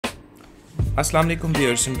अस्सलाम वालेकुम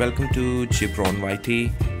viewers and welcome to जिब्रॉन YT.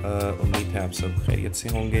 उम्मीद है आप सब खैरियत से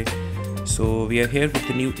होंगे। So we are here with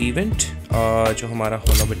the new event जो हमारा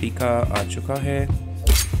होला बड्डी का आ चुका है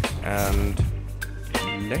एंड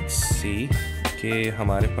लेट्स सी कि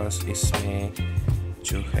हमारे पास इसमें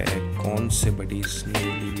जो है कौन से बडीज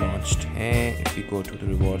न्यूली लॉन्च्ड हैं। If you go to the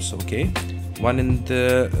rewards, okay, one in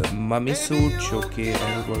the mummy suit जो कि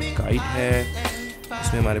अंडरवर्ल्ड गाइड है।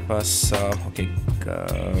 इसमें हमारे पास ओके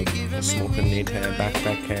स्मोकर नेट है,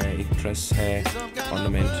 बैकपैक है, एक ड्रेस है,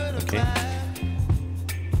 ornament, okay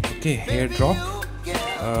okay hair drop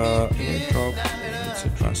it's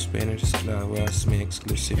transparent इसके अलावा इसमें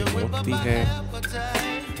एक्सक्लूसिव इमोट भी है,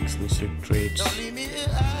 exclusive trades,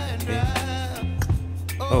 okay.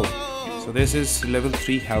 Oh, so this is level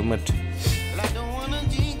 3 helmet,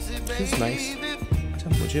 this is nice.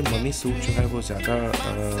 मुझे ममी सूट जो है वो ज़्यादा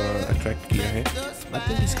अट्रैक्ट किया है। आई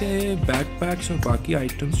थिंक इसके बैकपैक्स और बाकी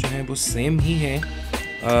आइटम्स जो हैं वो सेम ही हैं।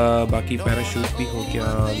 बाकी पैराशूट भी हो गया,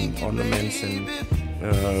 ornaments and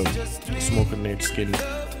smoker net skin,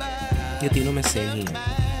 ये तीनों में सेम ही है,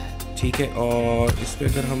 ठीक है। और इस पर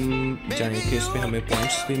अगर हम जाएंगे इस पर हमें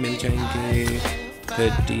पॉइंट्स भी मिल जाएंगे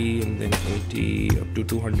 30 एंड देन 80 अप टू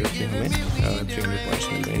 200 पे हमें 300 पॉइंट्स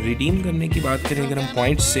मिल जाएंगे। रिडीम करने की बात करें अगर हम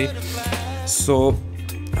पॉइंट्स से, सो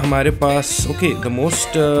हमारे पास okay the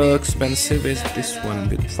most expensive is this one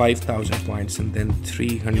with 5000 points and then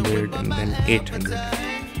 300 and then 800।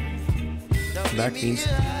 That means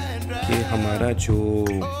कि हमारा जो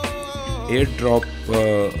एयर ड्रॉप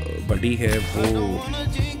बडी है वो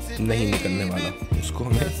नहीं निकलने वाला, उसको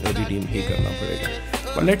हमें रिडीम ही करना पड़ेगा।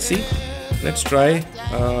 But let's see, let's try.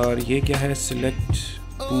 और ये क्या है, सिलेक्ट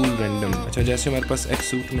पूल रैंडम। अच्छा, जैसे हमारे पास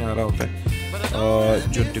एक्स सूट में आ रहा होता है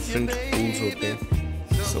जो डिफरेंट पूल्स होते हैं,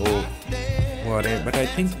 सो वो आ रहे हैं। But I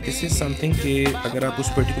think this is something कि अगर आप उस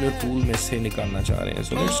पर्टिकुलर पूल में से निकालना चाह रहे हैं,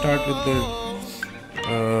 so let's start with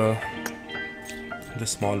the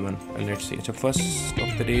small one and let's see. अच्छा, फर्स्ट ऑफ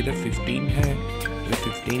द डे इधर 15 है, इधर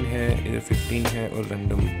 15 है, इधर 15 है और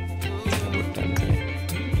रैंडम जो है वो 10 है।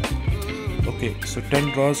 ओके, सो 10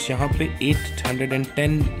 ड्रॉज यहाँ पे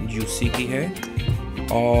 810 यूसी की है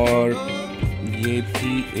और ये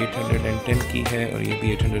भी 810 की है और ये भी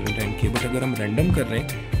 810 की है। बट अगर हम रैंडम कर रहे हैं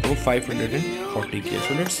तो 540 की है।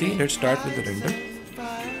 So let's see, let's start with the random.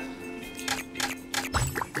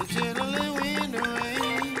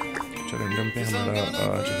 अच्छा, रैंडम पे हमारा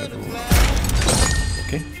जो है वो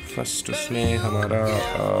ओके फर्स्ट उसमें हमारा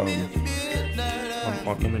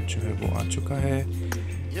ऑर्नामेंट जो है वो आ चुका है।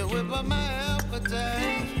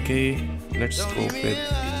 Okay, let's go with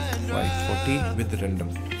 540 with random.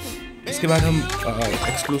 इसके बाद हम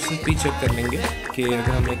एक्सक्लूसिव भी चेक कर लेंगे कि अगर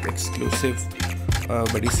हम एक एक्सक्लूसिव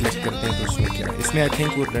बड़ी सिलेक्ट करते हैं तो उसमें क्या है। इसमें आई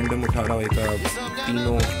थिंक वो रैंडम उठा रहा होगा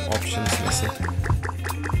तीनों ऑप्शंस में से।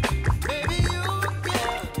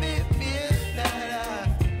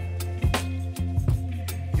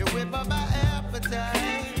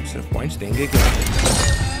 सिर्फ पॉइंट्स देंगे क्या?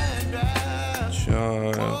 अच्छा,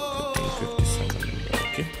 57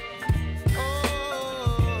 ओके।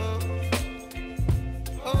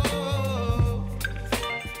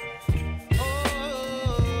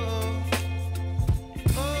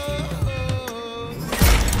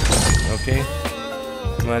 ओके,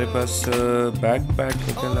 हमारे पास बैकपैक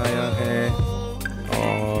निकल आया है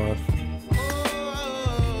और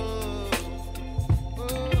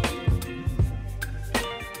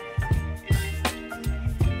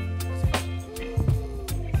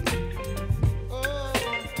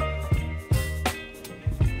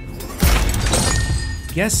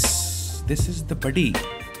yes, this is the body.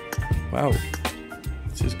 Wow,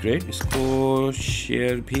 this is great. इसको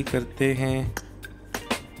शेयर भी करते हैं।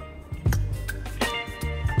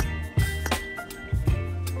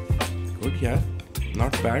 गुड यार,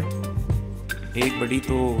 नॉट बैड। एक बड़ी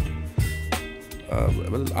तो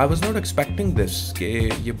I was not expecting this कि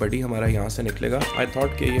ये बड़ी हमारा यहाँ से निकलेगा। आई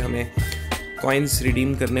थॉट कि ये हमें कॉइन्स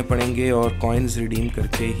रिडीम करने पड़ेंगे और कॉइन्स रिडीम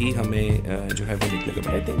करके ही हमें जो है वो निकलेगा।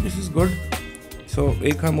 But I think this is good. सो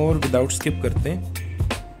एक हम और विदाउट स्किप करते हैं।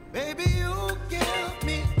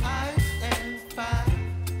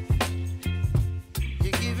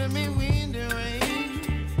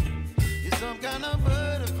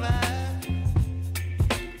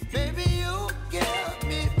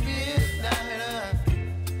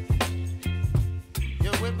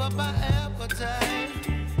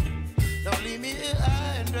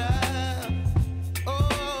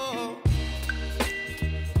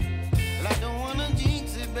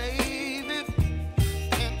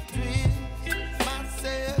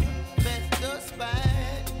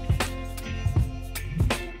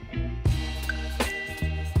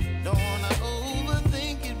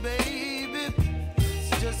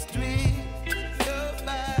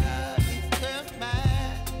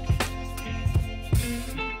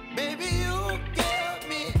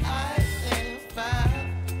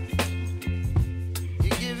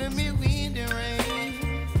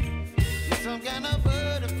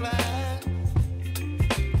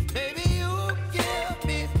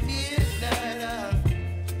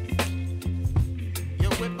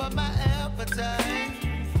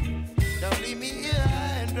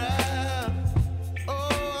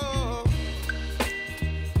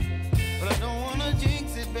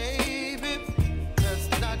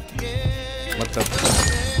 मतलब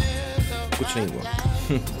कुछ नहीं हुआ।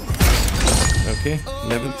 ओके,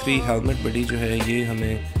 लेवल 3 हेलमेट बडी जो है ये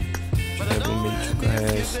हमें जो है वो मिल चुका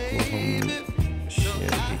है। इसको हम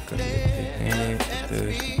शेयर भी कर लेते हैं।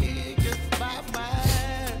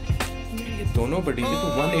 ये दोनों बडी, ये तो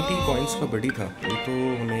 180 कॉइन्स का बडी था। ये तो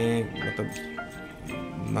हमें मतलब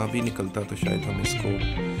ना भी निकलता तो शायद हम इसको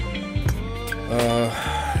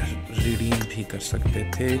रिडीम भी कर सकते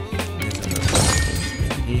थे।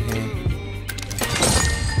 नहीं है।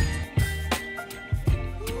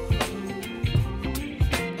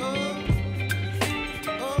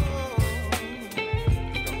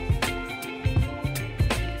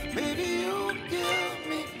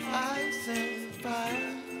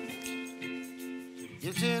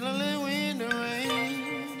 You're chilling in the rain.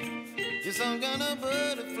 You're some kind of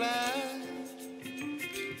butterfly.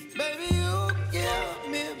 Baby, you give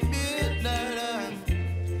me midnight.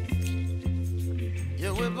 You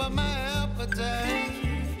whip up my appetite.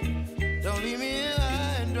 Don't leave me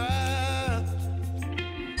high and dry.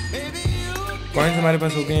 Baby, you coins हमारे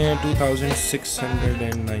पास हो गए हैं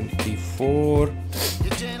 2694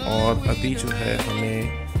 और अभी जो है हमें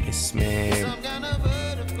इसमें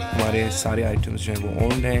हमारे सारे आइटम्स जो हैं वो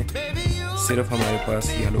ओन्ड हैं। सिर्फ हमारे पास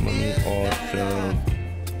येलो मम्मी और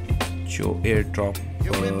जो एयर ड्रॉप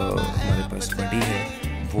हमारे पास बडी है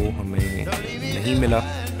वो हमें नहीं मिला।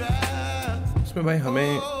 इसमें भाई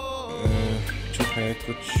हमें जो है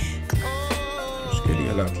कुछ मुश्किल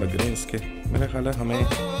हालात लग रहे हैं इसके। मेरा ख्याल है हमें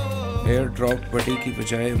एयर ड्रॉप बडी की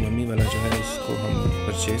बजाय मम्मी वाला जो है उसको हम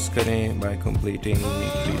परचेज़ करें बाय कंप्लीटिंग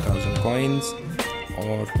 3000 कॉइन्स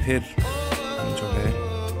और फिर हम जो है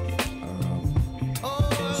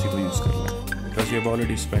because we have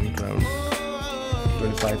already spent around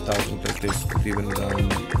 25,000 plus this, even around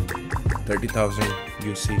 30,000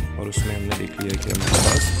 UC और उसमें हमने देख लिया कि हमारे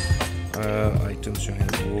पास आइटम्स जो हैं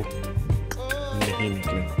वो नहीं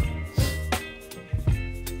निकले।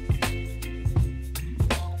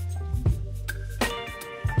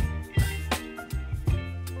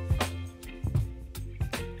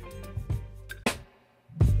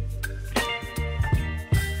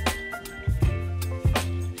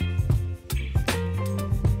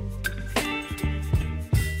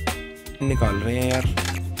 निकाल रहे हैं यार,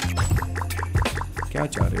 क्या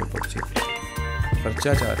चाह रहे हो पबजी?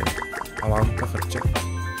 खर्चा चाह रहे हो, आवाम का खर्चा,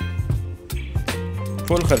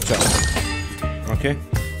 फुल खर्चा। ओके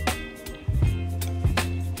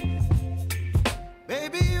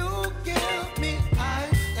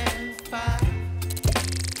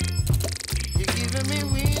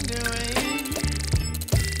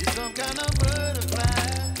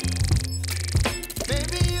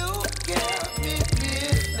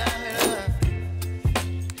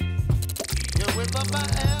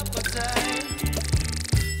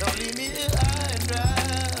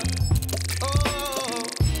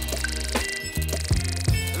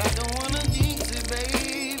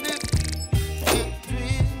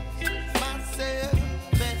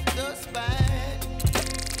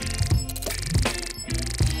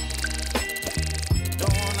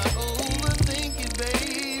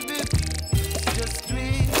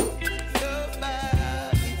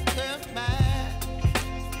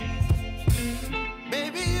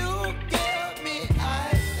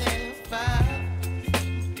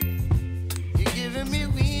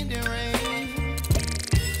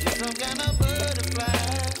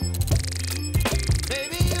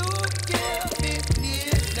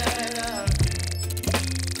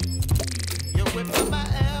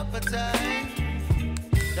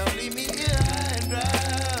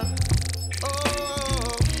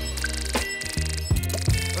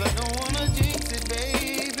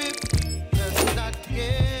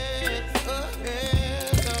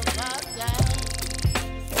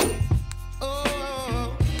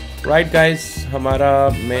राइट गाइस, हमारा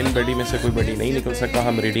मेन बडी में से कोई बडी नहीं निकल सका।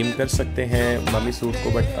 हम रिडीम कर सकते हैं मम्मी सूट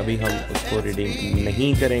को, बट अभी हम उसको रिडीम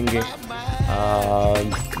नहीं करेंगे।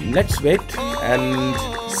 लेट्स वेट एंड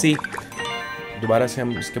सी। दोबारा से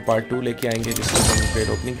हम इसके पार्ट 2 लेके आएंगे जिसमें हम पेड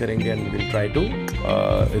ओपनिंग करेंगे and will try to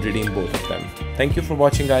redeem both of them. Thank you for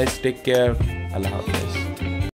watching guys, take care, अल्लाह हाफिज़।